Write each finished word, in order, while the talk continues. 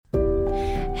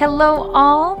Hello,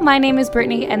 all. My name is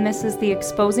Brittany, and this is the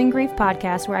Exposing Grief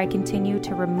podcast, where I continue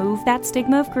to remove that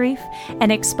stigma of grief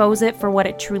and expose it for what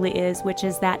it truly is, which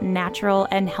is that natural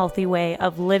and healthy way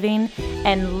of living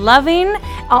and loving.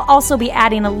 I'll also be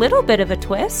adding a little bit of a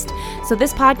twist. So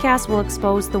this podcast will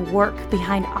expose the work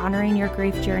behind honoring your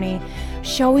grief journey,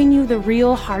 showing you the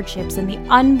real hardships and the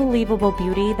unbelievable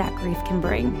beauty that grief can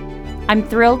bring. I'm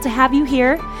thrilled to have you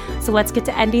here, so let's get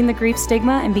to ending the grief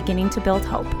stigma and beginning to build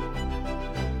hope.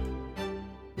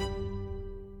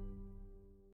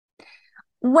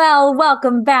 Well,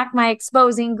 welcome back, my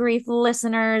Exposing Grief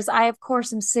listeners. I, of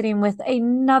course, am sitting with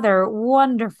another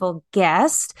wonderful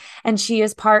guest, and she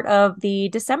is part of the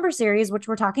December series, which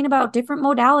we're talking about different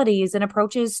modalities and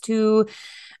approaches to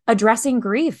addressing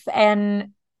grief. And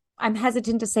I'm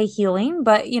hesitant to say healing,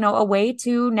 but, a way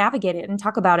to navigate it and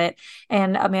talk about it.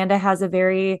 And Amanda has a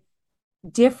very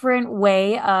different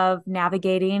way of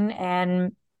navigating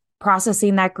and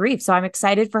processing that grief. So I'm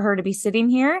excited for her to be sitting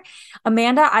here.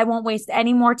 Amanda, I won't waste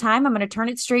any more time. I'm going to turn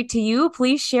it straight to you.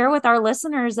 Please share with our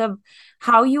listeners of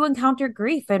how you encounter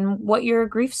grief and what your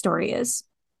grief story is.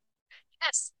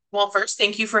 Yes. Well, first,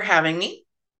 thank you for having me.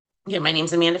 Yeah, my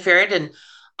name's Amanda Farrad, and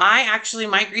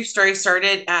my grief story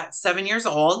started at 7 years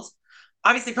old.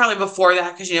 Obviously, probably before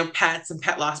that, because, pets and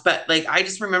pet loss. But I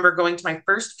just remember going to my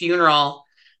first funeral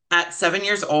at 7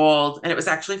 years old, and it was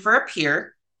actually for a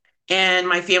peer. And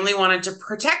my family wanted to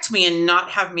protect me and not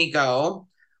have me go.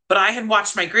 But I had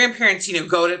watched my grandparents,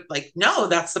 go to no,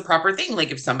 that's the proper thing.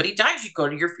 If somebody dies, you go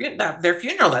to their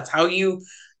funeral. That's how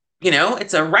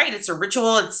it's a rite. It's a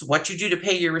ritual. It's what you do to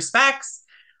pay your respects.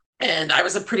 And I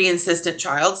was a pretty insistent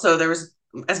child. So there was,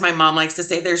 as my mom likes to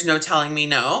say, there's no telling me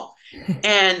no.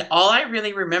 And all I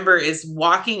really remember is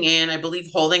walking in, I believe,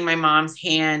 holding my mom's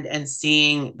hand and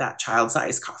seeing that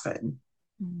child-sized coffin.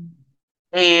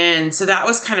 And so that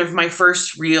was kind of my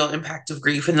first real impact of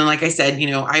grief. And then, like I said,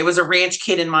 I was a ranch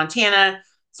kid in Montana.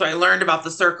 So I learned about the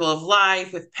circle of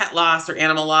life with pet loss or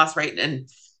animal loss, right? And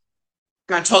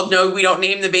got told, no, we don't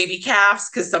name the baby calves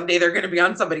because someday they're going to be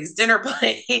on somebody's dinner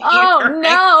plate. Oh,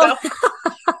 no.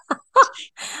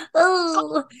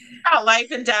 So,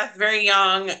 life and death very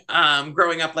young,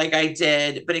 growing up like I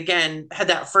did. But again, had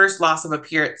that first loss of a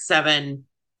peer at 7.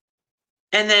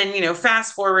 And then,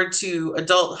 fast forward to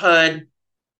adulthood.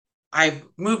 I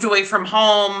moved away from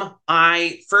home.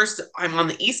 I'm on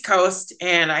the East Coast,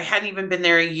 and I hadn't even been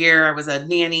there a year. I was a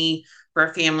nanny for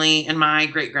a family, and my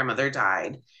great grandmother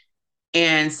died.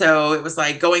 And so it was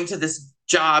like going to this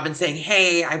job and saying,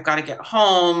 hey, I've got to get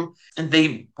home. And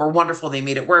they were wonderful. They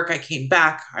made it work. I came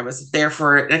back. I was there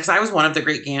for it because I was one of the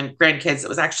great grandkids that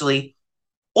was actually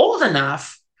old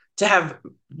enough to have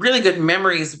really good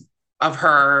memories of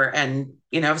her. And,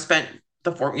 I've spent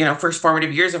the first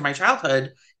formative years of my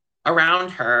childhood around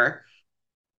her.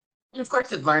 And of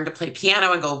course, I'd learned to play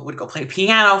piano and would go play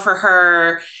piano for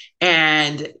her.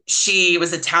 And she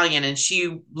was Italian, and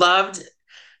she loved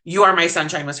You Are My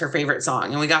Sunshine was her favorite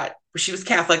song. And she was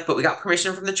Catholic, but we got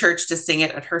permission from the church to sing it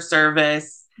at her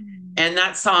service. And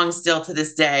that song still to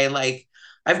this day,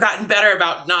 I've gotten better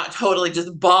about not totally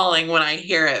just bawling when I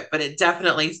hear it, but it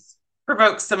definitely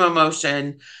provokes some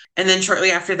emotion. And then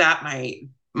shortly after that, my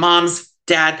mom's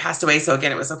dad passed away. So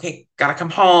again, it was okay, got to come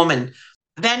home. And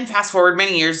then fast forward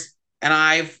many years, and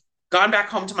I've gone back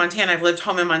home to Montana. I've lived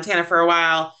home in Montana for a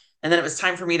while. And then it was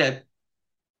time for me to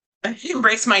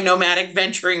embrace my nomadic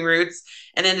venturing roots,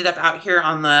 and ended up out here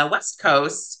on the West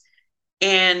Coast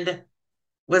and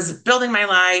was building my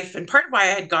life. And part of why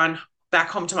I had gone back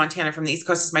home to Montana from the East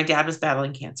Coast is my dad was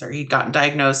battling cancer. He'd gotten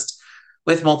diagnosed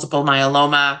with multiple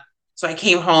myeloma. So I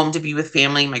came home to be with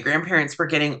family. My grandparents were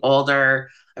getting older.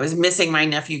 I was missing my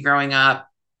nephew growing up,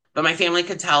 but my family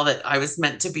could tell that I was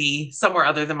meant to be somewhere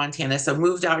other than Montana. So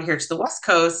moved out here to the West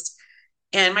Coast.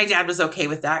 And my dad was okay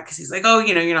with that because he's like, oh,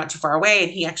 you're not too far away.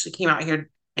 And he actually came out here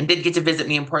and did get to visit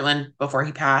me in Portland before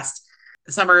he passed.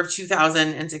 The summer of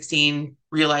 2016,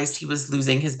 realized he was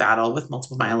losing his battle with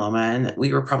multiple myeloma and that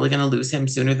we were probably going to lose him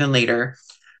sooner than later.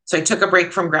 So I took a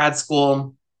break from grad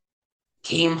school,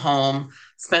 came home,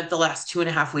 spent the last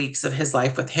 2.5 weeks of his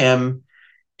life with him,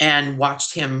 and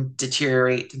watched him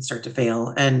deteriorate and start to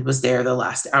fail, and was there the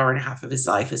last hour and a half of his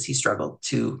life as he struggled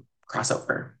to cross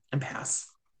over and pass.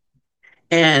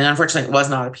 And unfortunately, it was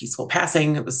not a peaceful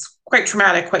passing. It was quite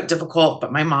traumatic, quite difficult,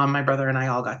 but my mom, my brother, and I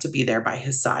all got to be there by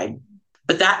his side.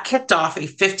 But that kicked off a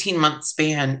 15-month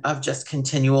span of just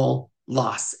continual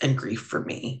loss and grief for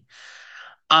me.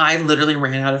 I literally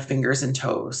ran out of fingers and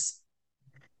toes.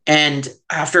 And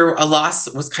after a loss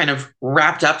was kind of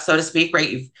wrapped up, so to speak,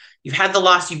 right? You've had the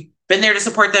loss, you've been there to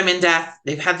support them in death.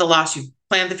 They've had the loss, you've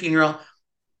planned the funeral.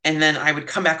 And then I would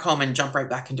come back home and jump right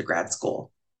back into grad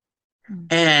school. Mm.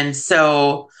 And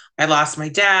so I lost my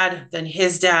dad, then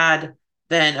his dad,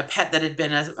 then a pet that had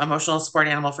been an emotional support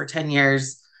animal for 10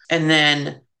 years, and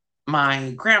then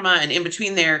my grandma, and in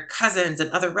between there, cousins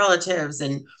and other relatives,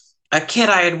 and a kid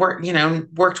I had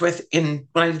worked with in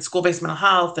when I did school-based mental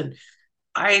health. And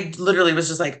I literally was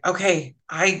just like, okay,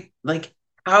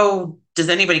 how does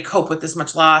anybody cope with this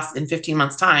much loss in 15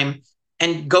 months time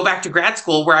and go back to grad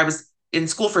school where I was in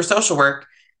school for social work?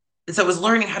 And so I was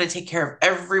learning how to take care of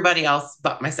everybody else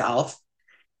but myself.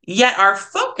 Yet our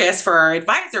focus for our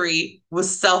advisory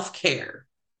was self-care.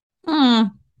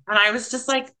 Mm. And I was just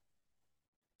like,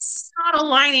 it's not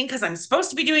aligning because I'm supposed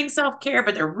to be doing self-care,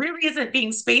 but there really isn't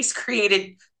being space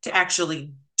created to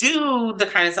actually do the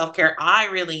kind of self-care I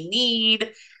really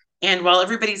need. And while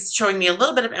everybody's showing me a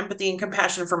little bit of empathy and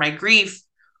compassion for my grief,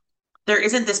 there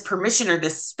isn't this permission or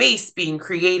this space being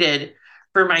created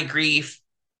for my grief.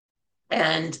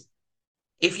 And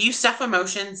if you stuff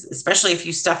emotions, especially if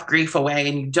you stuff grief away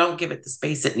and you don't give it the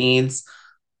space it needs,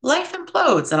 life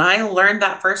implodes. And I learned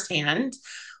that firsthand.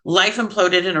 Life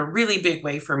imploded in a really big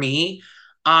way for me.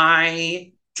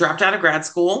 I dropped out of grad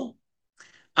school,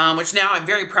 which now I'm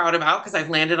very proud about because I've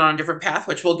landed on a different path,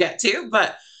 which we'll get to.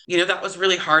 But, that was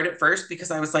really hard at first because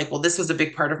I was like, well, this was a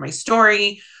big part of my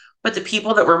story. But the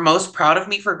people that were most proud of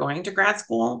me for going to grad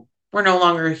school were no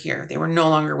longer here. They were no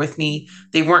longer with me.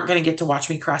 They weren't going to get to watch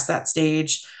me cross that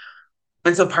stage.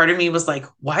 And so part of me was like,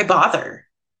 why bother?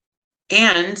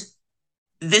 And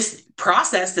this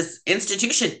process, this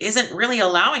institution isn't really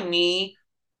allowing me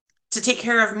to take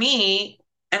care of me.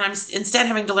 And I'm instead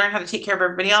having to learn how to take care of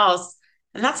everybody else.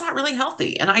 And that's not really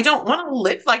healthy. And I don't want to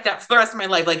live like that for the rest of my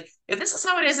life. Like, if this is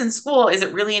how it is in school, is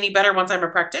it really any better once I'm a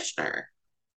practitioner?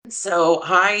 So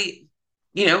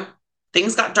you know,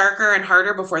 things got darker and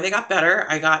harder before they got better.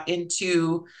 I got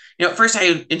into, at first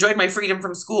I enjoyed my freedom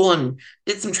from school and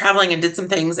did some traveling and did some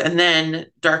things. And then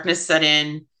darkness set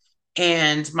in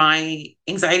and my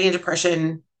anxiety and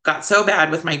depression got so bad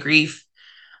with my grief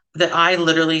that I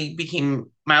literally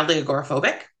became mildly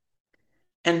agoraphobic.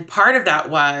 And part of that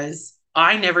was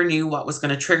I never knew what was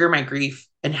going to trigger my grief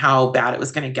and how bad it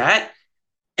was going to get.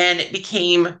 And it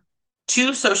became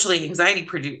too socially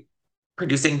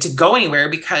producing to go anywhere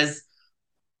because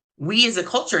we as a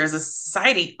culture, as a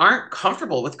society, aren't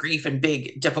comfortable with grief and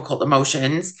big, difficult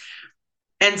emotions.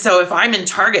 And so if I'm in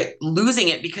Target losing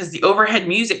it because the overhead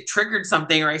music triggered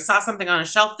something, or I saw something on a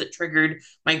shelf that triggered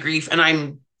my grief and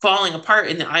I'm falling apart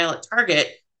in the aisle at Target,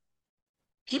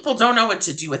 people don't know what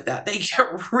to do with that. They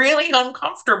get really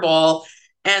uncomfortable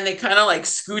and they kind of like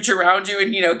scooch around you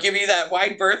and, give you that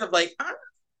wide berth of like, I'm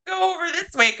gonna go over this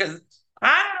way because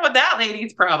I don't know what that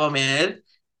lady's problem is.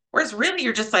 Whereas really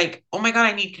you're just like, oh my God,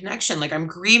 I need connection. Like I'm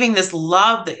grieving this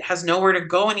love that has nowhere to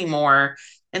go anymore.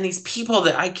 And these people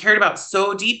that I cared about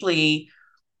so deeply,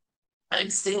 I'm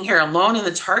sitting here alone in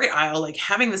the Target aisle, like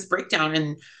having this breakdown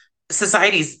and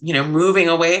society's, moving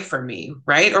away from me,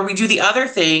 right? Or we do the other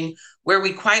thing where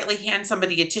we quietly hand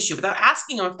somebody a tissue without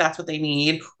asking them if that's what they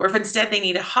need, or if instead they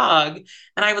need a hug.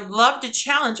 And I would love to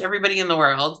challenge everybody in the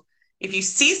world. If you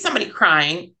see somebody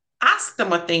crying, ask them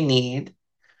what they need.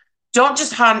 Don't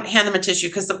just hand them a tissue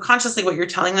because subconsciously what you're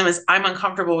telling them is, I'm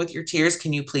uncomfortable with your tears.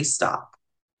 Can you please stop?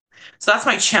 So that's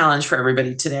my challenge for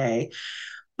everybody today.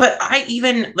 But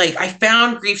I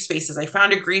found grief spaces. I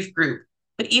found a grief group.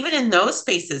 But even in those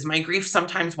spaces, my grief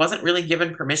sometimes wasn't really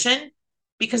given permission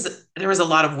because there was a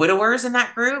lot of widowers in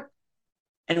that group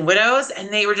and widows. And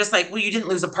they were just like, well, you didn't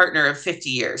lose a partner of 50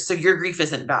 years. So your grief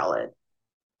isn't valid.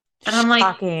 And I'm like,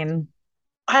 Shocking.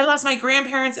 I lost my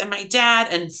grandparents and my dad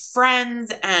and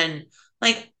friends. And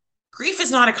like, grief is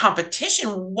not a competition.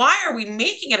 Why are we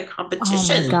making it a Oh my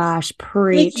competition? gosh, Like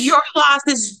preach. your loss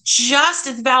is just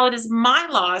as valid as my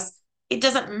loss. It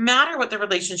doesn't matter what the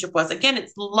relationship was. Again,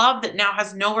 it's love that now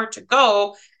has nowhere to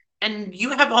go. And you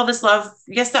have all this love.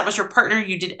 Yes, that was your partner.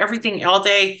 You did everything all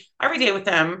day, every day with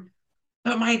them.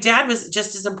 But my dad was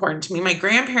just as important to me. My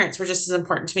grandparents were just as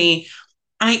important to me.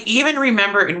 I even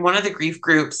remember in one of the grief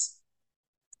groups,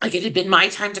 like it had been my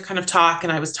time to kind of talk,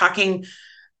 and I was talking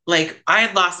like I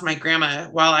had lost my grandma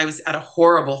while I was at a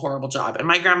horrible, horrible job. And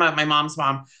my grandma, my mom's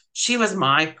mom, she was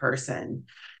my person.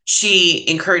 She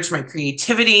encouraged my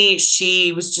creativity.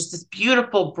 She was just this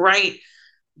beautiful, bright,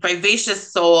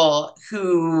 vivacious soul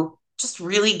who just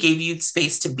really gave you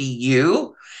space to be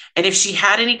you. And if she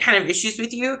had any kind of issues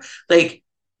with you, like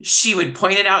she would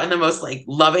point it out in the most like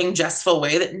loving, jestful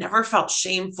way that never felt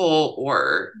shameful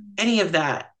or any of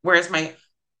that. Whereas my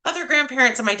other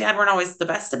grandparents and my dad weren't always the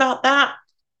best about that.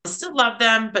 I still love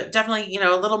them, but definitely,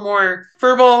 a little more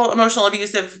verbal, emotional,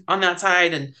 abusive on that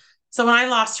side. And so when I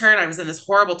lost her and I was in this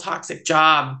horrible, toxic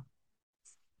job,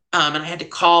 And I had to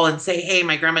call and say, hey,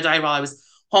 my grandma died while I was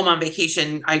home on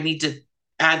vacation. I need to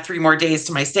add 3 more days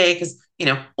to my stay because,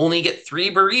 only get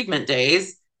 3 bereavement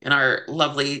days in our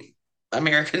lovely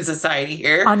American society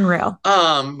here. Unreal.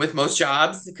 With most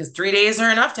jobs, because 3 days are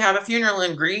enough to have a funeral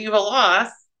and grieve a loss.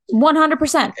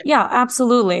 100%. Yeah,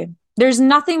 absolutely. There's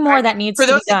nothing more that needs For to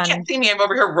be those that done. can't see me, I'm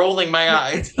over here rolling my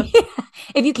eyes.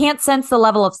 If you can't sense the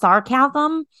level of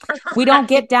sarcasm, we don't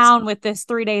get down with this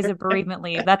 3 days of bereavement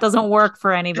leave. That doesn't work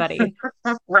for anybody.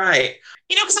 Right.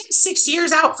 Because I'm 6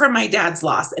 years out from my dad's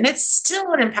loss, and it's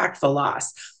still an impactful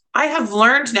loss. I have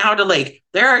learned now to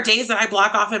there are days that I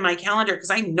block off in my calendar because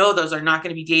I know those are not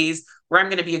going to be days where I'm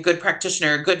going to be a good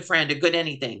practitioner, a good friend, a good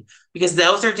anything, because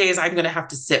those are days I'm going to have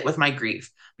to sit with my grief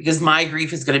because my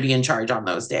grief is going to be in charge on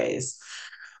those days.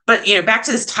 But, back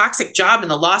to this toxic job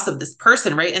and the loss of this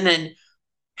person, right? And then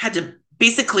had to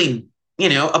basically,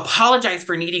 apologize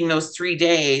for needing those 3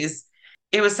 days.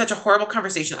 It was such a horrible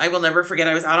conversation. I will never forget.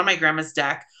 I was out on my grandma's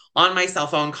deck on my cell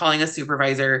phone calling a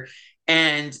supervisor.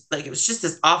 And it was just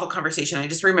this awful conversation. I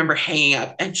just remember hanging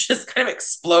up and just kind of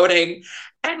exploding.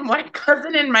 And my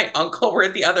cousin and my uncle were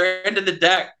at the other end of the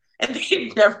deck. And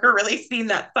they'd never really seen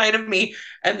that side of me.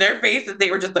 And their faces,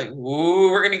 they were just like, ooh,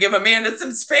 we're going to give Amanda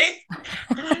some space.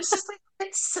 And I was just like,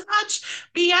 it's such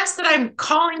BS that I'm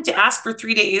calling to ask for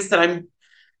 3 days that I'm,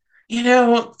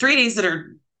 3 days that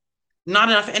are not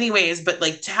enough anyways, but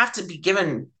to have to be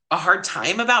given a hard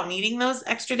time about needing those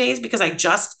extra days because I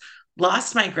just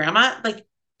lost my grandma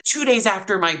 2 days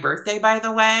after my birthday, by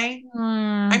the way.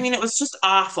 I mean, it was just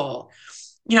awful.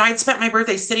 I'd spent my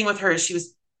birthday sitting with her as she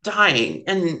was dying,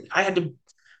 and I had to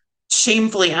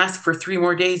shamefully ask for 3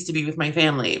 more days to be with my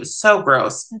family. It was so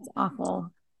gross. That's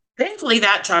awful. Thankfully,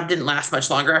 that job didn't last much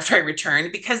longer after I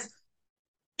returned because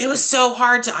it was so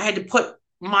hard I had to put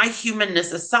my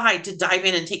humanness aside to dive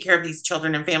in and take care of these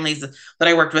children and families that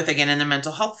I worked with again in the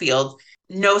mental health field.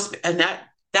 And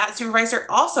that supervisor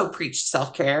also preached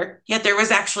self-care, yet there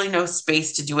was actually no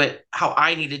space to do it how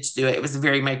I needed to do it. It was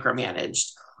very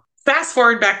micromanaged. Fast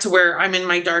forward back to where I'm in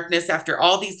my darkness after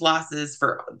all these losses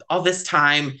for all this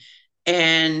time.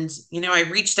 And, I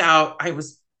reached out. I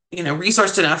was,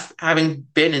 resourced enough, having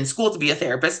been in school to be a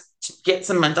therapist, to get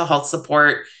some mental health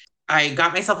support. I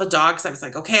got myself a dog because I was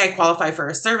like, okay, I qualify for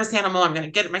a service animal. I'm going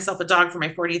to get myself a dog for my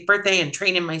 40th birthday and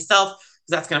train him myself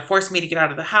because that's going to force me to get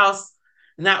out of the house.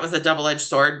 And that was a double-edged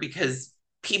sword because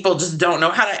people just don't know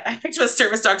how to act with a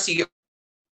service dog. So you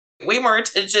get way more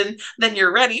attention than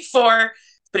you're ready for.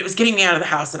 But it was getting me out of the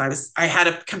house, and I had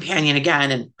a companion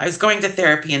again, and I was going to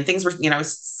therapy, and things were, I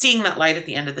was seeing that light at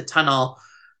the end of the tunnel.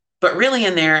 But really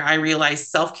in there, I realized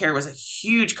self-care was a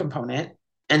huge component,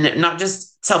 and not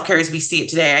just self-care as we see it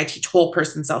today. I teach whole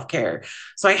person self-care.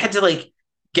 So I had to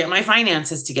get my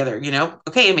finances together,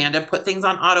 okay, Amanda, put things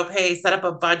on auto pay, set up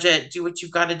a budget, do what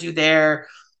you've got to do there.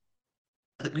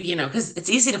 Because it's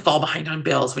easy to fall behind on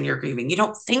bills when you're grieving. You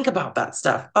don't think about that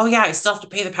stuff. Oh yeah, I still have to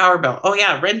pay the power bill. Oh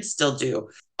yeah, rent still due.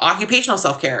 Occupational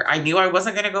self-care. I knew I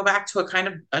wasn't going to go back to a kind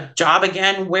of a job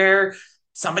again where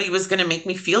somebody was going to make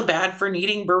me feel bad for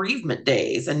needing bereavement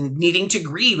days and needing to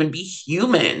grieve and be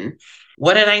human.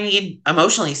 What did I need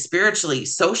emotionally, spiritually,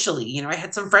 socially? I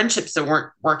had some friendships that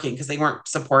weren't working because they weren't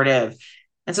supportive.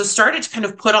 And so started to kind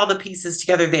of put all the pieces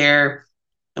together there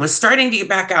and was starting to get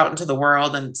back out into the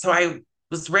world. And so I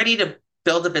was ready to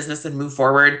build a business and move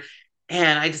forward.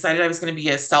 And I decided I was going to be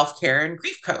a self-care and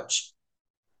grief coach.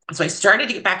 So I started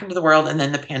to get back into the world, and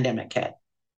then the pandemic hit.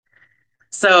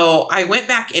 So I went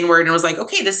back inward and was like,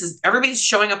 okay, everybody's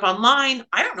showing up online.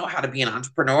 I don't know how to be an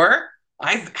entrepreneur.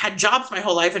 I've had jobs my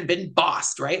whole life and been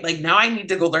bossed, right? Now I need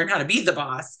to go learn how to be the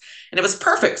boss. And it was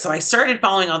perfect. So I started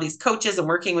following all these coaches and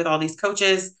working with all these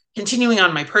coaches, continuing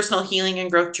on my personal healing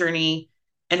and growth journey.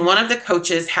 And one of the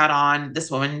coaches had on this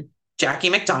woman, Jackie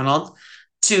McDonald,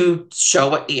 to show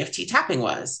what EFT tapping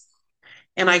was.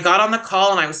 And I got on the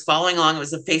call and I was following along. It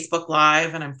was a Facebook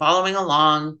Live, and I'm following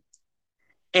along.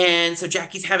 And so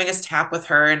Jackie's having us tap with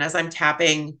her. And as I'm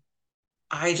tapping,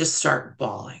 I just start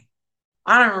bawling.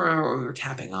 I don't remember what we were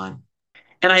tapping on.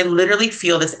 And I literally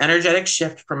feel this energetic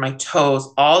shift from my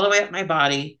toes all the way up my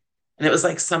body. And it was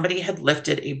like somebody had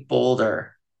lifted a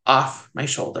boulder off my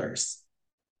shoulders.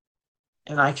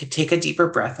 And I could take a deeper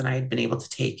breath than I had been able to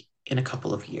take in a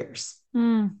couple of years.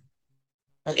 And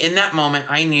in that moment,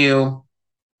 I knew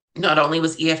not only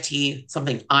was EFT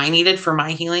something I needed for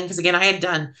my healing, because again, I had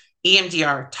done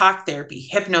EMDR, talk therapy,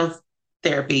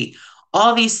 hypnotherapy,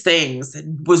 all these things,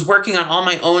 was working on all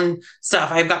my own stuff.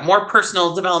 I've got more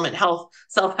personal development, health,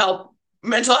 self-help,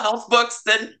 mental health books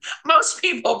than most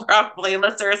people probably,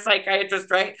 unless they're a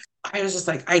psychiatrist, right? I was just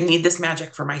like, I need this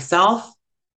magic for myself.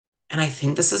 And I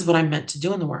think this is what I'm meant to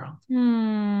do in the world.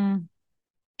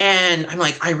 And I'm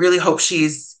like, I really hope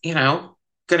she's,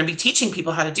 going to be teaching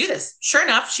people how to do this. Sure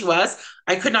enough, she was.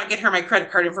 I could not get her my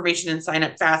credit card information and sign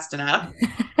up fast enough.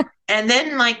 And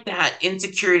then like that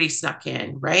insecurity snuck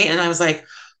in, right? And I was like,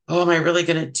 oh, am I really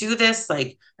going to do this?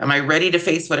 Like, am I ready to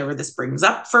face whatever this brings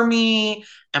up for me?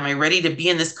 Am I ready to be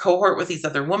in this cohort with these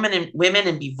other women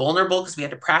and be vulnerable because we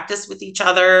had to practice with each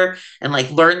other and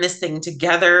like learn this thing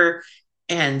together?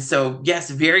 And so, yes,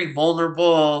 very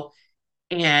vulnerable.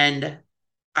 And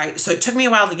so it took me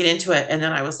a while to get into it. And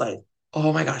then I was like,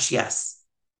 oh my gosh, yes.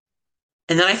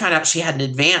 And then I found out she had an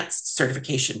advanced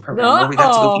certification program where we got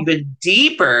to go even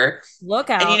deeper. Look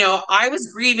out. And, I was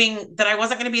grieving that I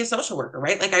wasn't going to be a social worker,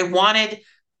 right? Like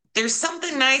there's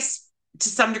something nice to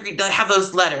some degree to have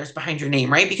those letters behind your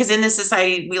name, right? Because in this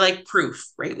society, we like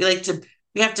proof, right?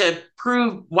 We have to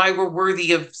prove why we're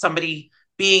worthy of somebody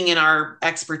being in our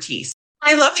expertise.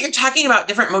 I love that you're talking about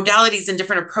different modalities and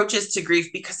different approaches to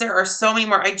grief because there are so many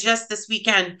more. I just this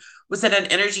weekend was at an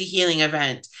energy healing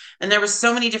event and there was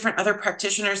so many different other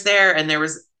practitioners there and there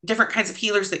was different kinds of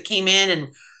healers that came in,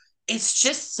 and it's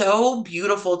just so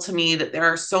beautiful to me that there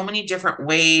are so many different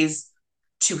ways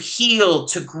to heal,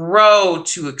 to grow,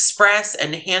 to express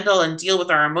and handle and deal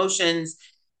with our emotions.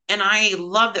 And I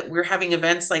love that we're having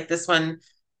events like this one.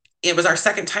 It was our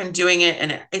second time doing it.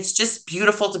 And it's just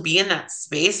beautiful to be in that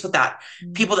space with that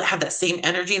people that have that same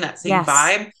energy and that same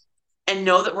vibe, and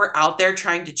know that we're out there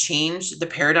trying to change the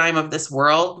paradigm of this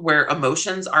world where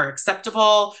emotions are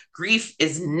acceptable. Grief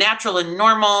is natural and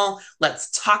normal.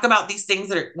 Let's talk about these things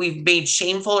that we've made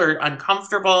shameful or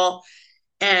uncomfortable.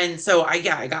 And so I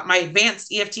got my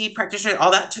advanced EFT practitioner.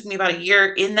 All that took me about a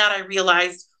year. In that, I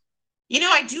realized,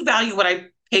 I do value what I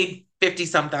paid 50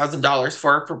 some $1,000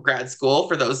 for grad school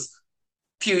for those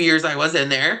few years I was in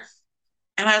there.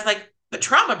 And I was like, the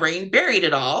trauma brain buried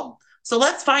it all. So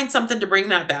let's find something to bring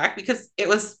that back because it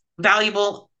was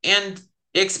valuable and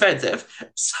expensive.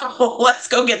 So let's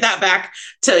go get that back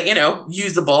to,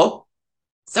 usable.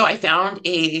 So I found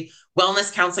a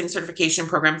wellness counseling certification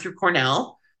program through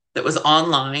Cornell that was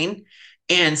online.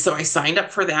 And so I signed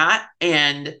up for that.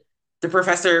 And the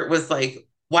professor was like,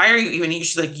 why are you even here?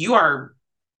 She's like, you are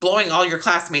blowing all your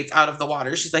classmates out of the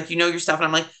water. She's like, you know your stuff. And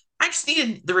I'm like, I just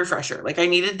needed the refresher. Like I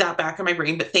needed that back in my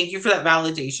brain, but thank you for that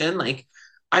validation. Like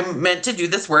I'm meant to do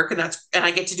this work and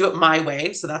I get to do it my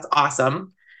way. So that's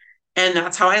awesome. And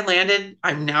that's how I landed.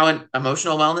 I'm now an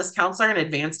emotional wellness counselor, an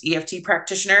advanced EFT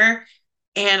practitioner.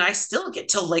 And I still get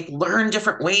to like learn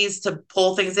different ways to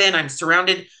pull things in. I'm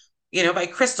surrounded, by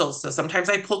crystals. So sometimes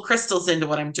I pull crystals into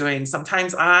what I'm doing.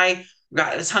 Sometimes I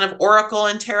got a ton of Oracle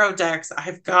and tarot decks.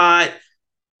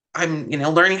 I'm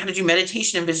learning how to do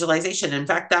meditation and visualization. In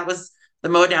fact, that was the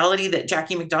modality that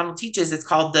Jackie McDonald teaches. It's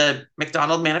called the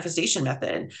McDonald Manifestation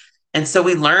Method. And so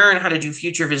we learn how to do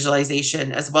future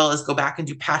visualization as well as go back and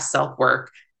do past self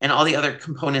work and all the other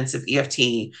components of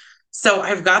EFT. So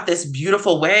I've got this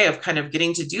beautiful way of kind of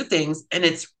getting to do things. And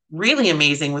it's really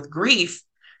amazing with grief.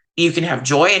 You can have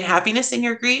joy and happiness in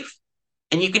your grief,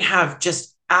 and you can have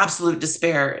just absolute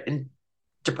despair and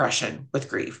depression with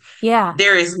grief. Yeah.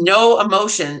 There is no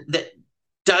emotion that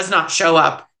does not show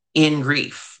up in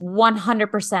grief.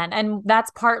 100%. And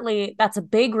that's a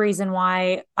big reason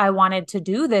why I wanted to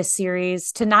do this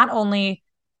series, to not only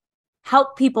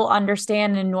help people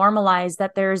understand and normalize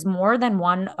that there's more than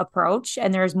one approach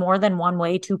and there's more than one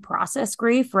way to process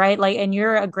grief, right? Like, and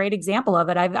you're a great example of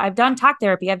it. I've done talk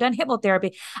therapy, I've done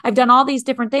hypnotherapy, I've done all these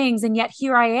different things. And yet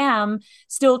here I am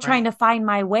still trying to find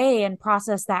my way and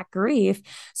process that grief.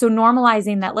 So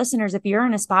normalizing that, listeners, if you're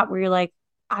in a spot where you're like,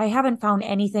 I haven't found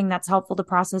anything that's helpful to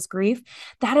process grief,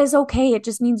 that is okay. It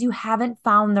just means you haven't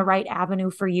found the right avenue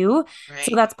for you. Right.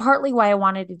 So that's partly why I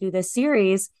wanted to do this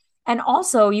series. And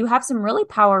also, you have some really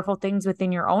powerful things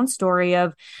within your own story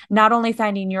of not only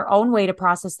finding your own way to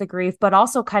process the grief, but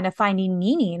also kind of finding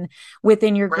meaning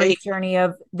within your grief journey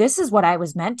of, this is what I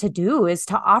was meant to do, is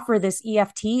to offer this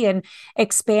EFT and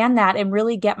expand that and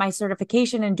really get my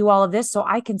certification and do all of this so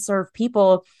I can serve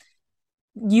people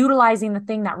utilizing the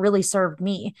thing that really served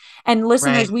me. And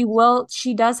listeners,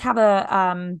 she does have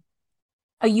a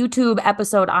YouTube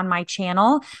episode on my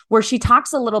channel where she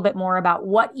talks a little bit more about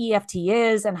what EFT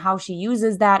is and how she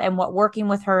uses that and what working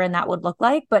with her and that would look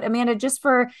like. But Amanda, just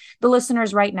for the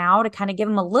listeners right now to kind of give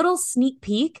them a little sneak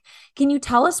peek, can you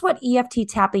tell us what EFT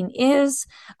tapping is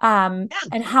and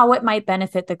how it might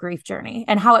benefit the grief journey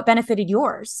and how it benefited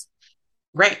yours?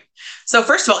 Right. So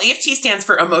first of all, EFT stands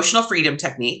for Emotional Freedom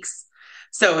Techniques.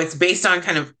 So it's based on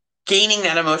kind of gaining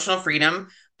that emotional freedom.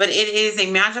 But it is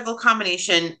a magical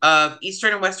combination of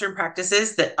Eastern and Western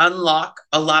practices that unlock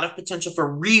a lot of potential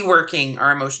for reworking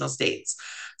our emotional states.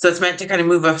 So it's meant to kind of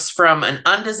move us from an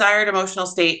undesired emotional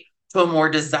state to a more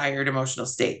desired emotional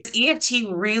state. EFT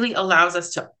really allows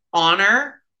us to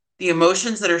honor the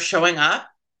emotions that are showing up,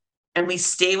 and we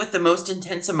stay with the most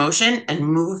intense emotion and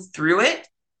move through it.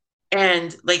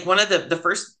 And like one of the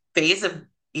first phase of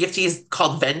EFT is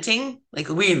called venting. Like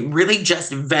we really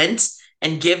just vent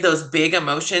and give those big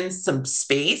emotions some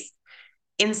space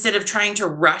instead of trying to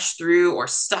rush through or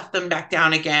stuff them back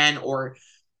down again, or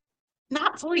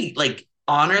not fully like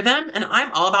honor them. And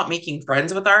I'm all about making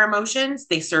friends with our emotions.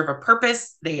 They serve a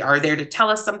purpose. They are there to tell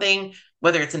us something,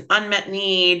 whether it's an unmet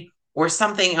need or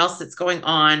something else that's going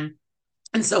on.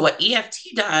 And so what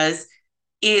EFT does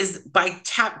is by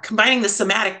combining the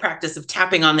somatic practice of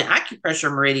tapping on the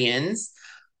acupressure meridians,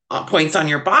 points on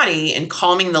your body, and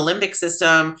calming the limbic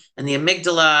system and the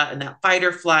amygdala and that fight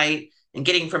or flight, and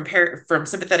getting from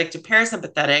sympathetic to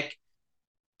parasympathetic,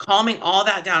 calming all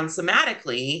that down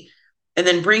somatically, and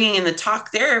then bringing in the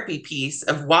talk therapy piece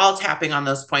of while tapping on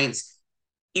those points,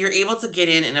 you're able to get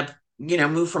in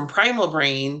and move from primal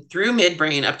brain through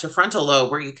midbrain up to frontal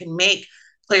lobe, where you can make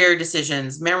clear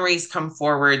decisions, memories come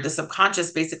forward, the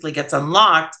subconscious basically gets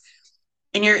unlocked,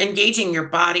 and you're engaging your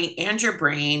body and your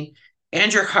brain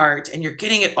and your heart, and you're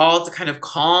getting it all to kind of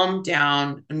calm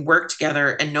down and work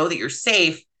together and know that you're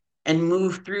safe and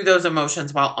move through those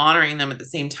emotions while honoring them at the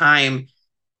same time.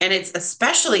 And it's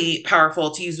especially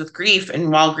powerful to use with grief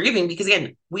and while grieving, because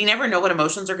again, we never know what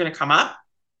emotions are going to come up,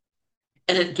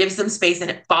 and it gives them space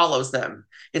and it follows them.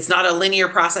 It's not a linear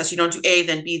process. You don't do A,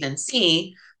 then B, then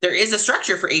C. There is a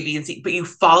structure for A, B, and C, but you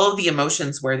follow the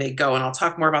emotions where they go. And I'll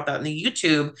talk more about that in the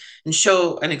YouTube and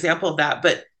show an example of that.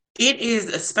 But it is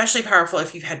especially powerful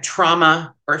if you've had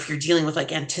trauma, or if you're dealing with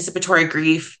like anticipatory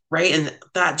grief, right? And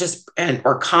that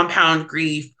or compound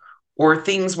grief, or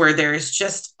things where there is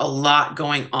just a lot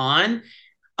going on.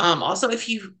 Also, if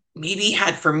you maybe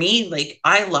had, for me, like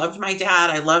I loved my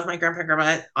dad, I loved my grandpa and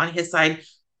grandma on his side,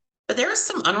 but there was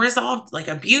some unresolved like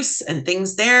abuse and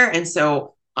things there. And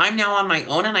so I'm now on my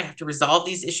own, and I have to resolve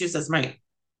these issues as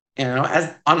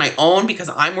on my own, because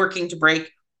I'm working to break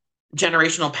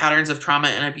generational patterns of trauma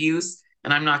and abuse,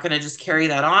 and I'm not going to just carry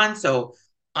that on. So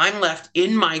I'm left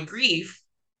in my grief,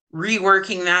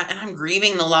 reworking that, and I'm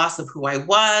grieving the loss of who I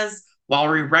was while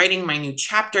rewriting my new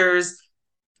chapters.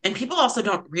 And people also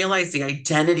don't realize the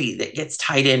identity that gets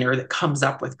tied in or that comes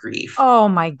up with grief. Oh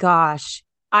my gosh.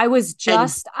 I was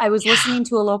And yeah, listening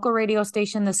to a local radio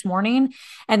station this morning,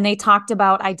 and they talked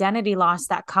about identity loss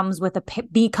that comes with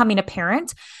becoming a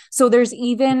parent. So there's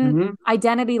even mhm,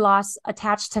 identity loss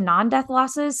attached to non-death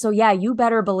losses. So yeah, you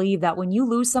better believe that when you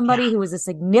lose yeah, somebody who is a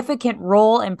significant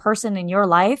role and person in your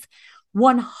life,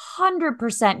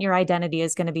 100% your identity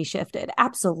is going to be shifted. right.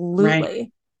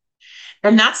 Absolutely.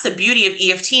 And that's the beauty of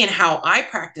EFT, and how I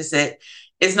practice it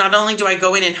is not only do I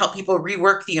go in and help people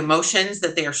rework the emotions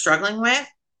that they are struggling with,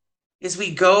 is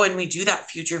we go and we do that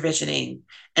future visioning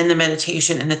and the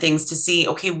meditation and the things to see,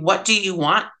 okay, what do you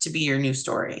want to be your new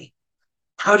story?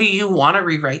 How do you want to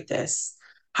rewrite this?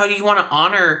 How do you want to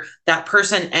honor that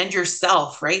person and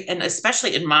yourself, right? And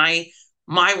especially in my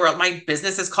world, my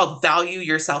business is called Value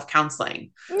Yourself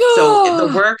Counseling. So the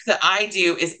No. work that I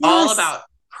do is all Yes. about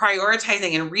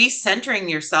prioritizing and recentering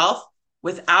yourself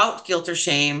without guilt or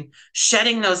shame,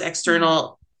 shedding those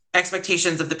external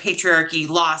expectations of the patriarchy,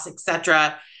 loss,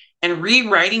 etc., and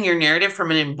rewriting your narrative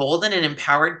from an emboldened and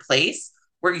empowered place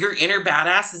where your inner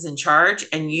badass is in charge,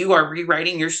 and you are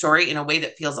rewriting your story in a way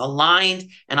that feels aligned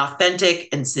and authentic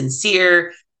and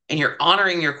sincere, and you're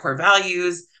honoring your core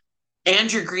values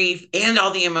and your grief and all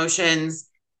the emotions.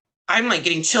 I'm like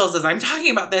getting chills as I'm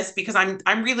talking about this, because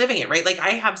I'm reliving it, right? Like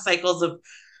I have cycles of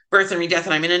birth and re-death,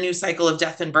 and I'm in a new cycle of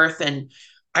death and birth. And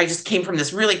I just came from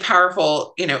this really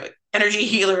powerful, energy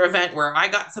healer event where I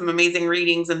got some amazing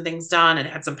readings and things done, and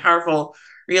had some powerful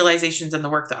realizations in the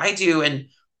work that I do. And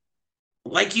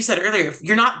like you said earlier, if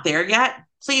you're not there yet,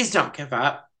 please don't give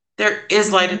up. There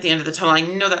is light at Mhm. the end of the tunnel. I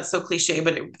know that's so cliche,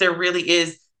 but there really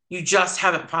is. You just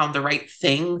haven't found the right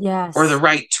thing or the Yes.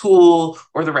 right tool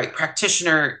or the right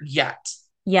practitioner yet.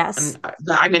 Yes. And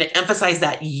I'm going to emphasize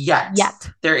that yet. Yet.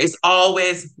 There is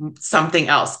always something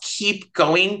else. Keep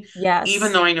going. Even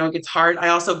Yes. though I know it gets hard. I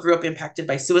also grew up impacted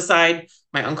by suicide.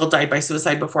 My uncle died by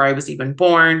suicide before I was even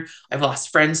born. I've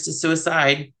lost friends to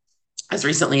suicide as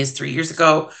recently as 3 years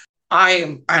ago.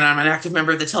 I'm an active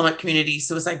member of the Tillamook Community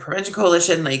Suicide Prevention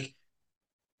Coalition. Like,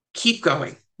 keep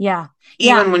going. Yeah.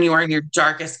 Yeah. Even when you are in your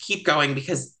darkest, keep going,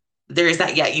 because there is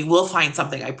that yet. You will find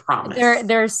something, I promise.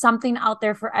 There's something out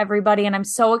there for everybody. And I'm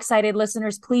so excited.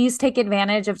 Listeners, please take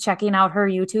advantage of checking out her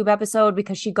YouTube episode,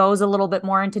 because she goes a little bit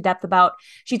more into depth about,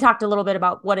 she talked a little bit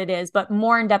about what it is, but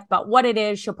more in depth about what it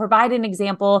is. She'll provide an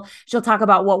example. She'll talk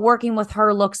about what working with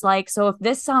her looks like. So if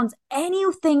this sounds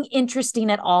anything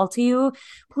interesting at all to you,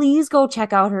 please go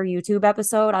check out her YouTube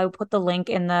episode. I will put the link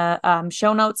in the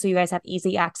show notes so you guys have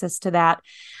easy access to that.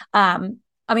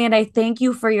 Amanda, I thank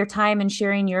you for your time and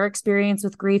sharing your experience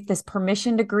with grief, this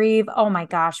permission to grieve. Oh my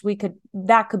gosh,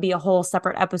 that could be a whole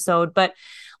separate episode, but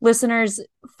listeners,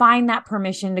 find that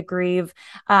permission to grieve,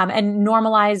 and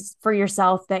normalize for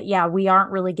yourself that, yeah, we aren't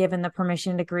really given the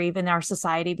permission to grieve in our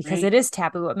society, because it is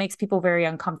taboo. It makes people very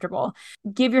uncomfortable.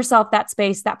 Give yourself that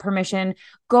space, that permission.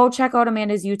 Go check out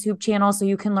Amanda's YouTube channel so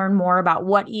you can learn more about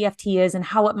what EFT is and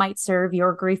how it might serve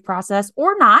your grief process,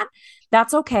 or not.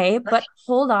 That's okay. But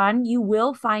hold on, you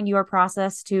will find your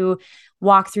process to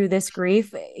walk through this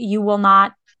grief. You will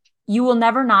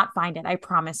never not find it. I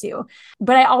promise you.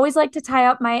 But I always like to tie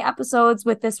up my episodes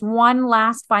with this one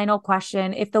last final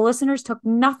question. If the listeners took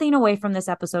nothing away from this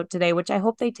episode today, which I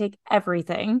hope they take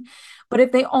everything, but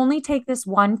if they only take this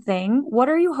one thing, what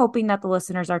are you hoping that the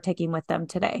listeners are taking with them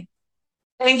today?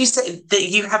 I think you said that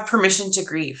you have permission to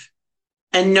grieve.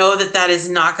 And know that that is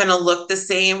not going to look the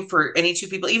same for any two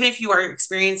people, even if you are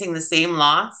experiencing the same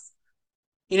loss.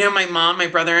 You know, my mom, my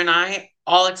brother, and I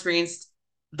all experienced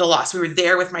the loss. We were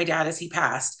there with my dad as he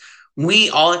passed. We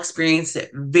all experienced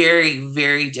it very,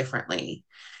 very differently.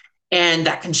 And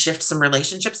that can shift some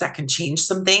relationships. That can change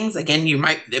some things. Again,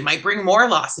 it might bring more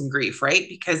loss and grief, right?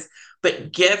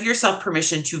 But give yourself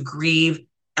permission to grieve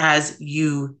as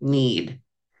you need.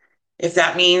 If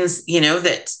that means,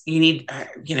 that you need,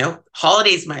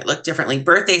 holidays might look differently,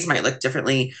 birthdays might look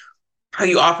differently, how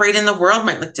you operate in the world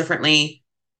might look differently,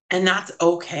 and that's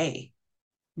okay.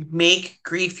 Make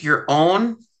grief your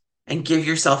own and give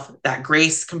yourself that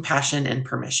grace, compassion, and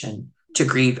permission to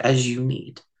grieve as you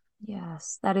need.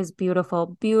 Yes, that is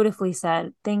beautiful. Beautifully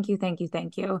said. Thank you, thank you,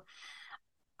 thank you.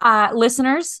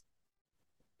 Listeners,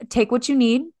 take what you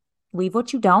need, leave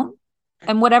what you don't,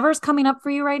 and whatever's coming up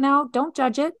for you right now, don't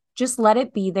judge it. Just let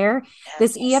it be there.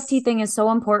 Yes. This EFT thing is so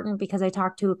important, because I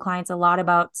talk to clients a lot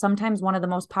about sometimes one of the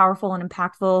most powerful and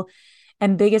impactful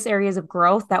and biggest areas of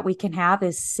growth that we can have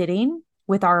is sitting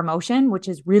with our emotion, which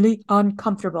is really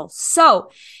uncomfortable.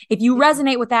 So if you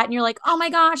resonate with that and you're like, oh my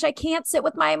gosh, I can't sit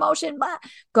with my emotion,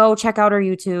 go check out her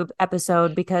YouTube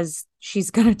episode, because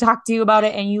she's going to talk to you about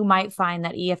it, and you might find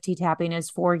that EFT tapping is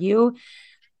for you.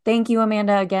 Thank you,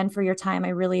 Amanda, again for your time. I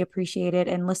really appreciate it.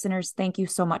 And listeners, thank you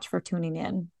so much for tuning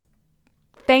in.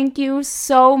 Thank you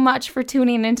so much for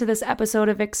tuning into this episode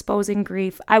of Exposing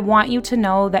Grief. I want you to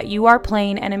know that you are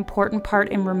playing an important part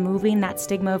in removing that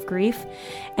stigma of grief,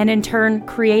 and in turn,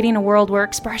 creating a world where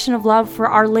expression of love for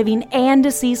our living and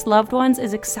deceased loved ones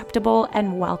is acceptable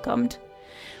and welcomed.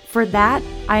 For that,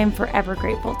 I am forever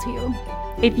grateful to you.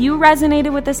 If you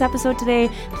resonated with this episode today,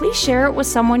 please share it with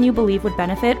someone you believe would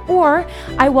benefit, or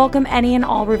I welcome any and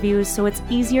all reviews so it's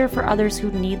easier for others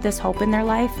who need this hope in their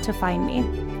life to find me.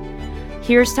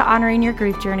 Here's to honoring your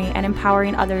grief journey and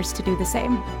empowering others to do the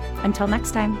same. Until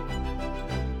next time.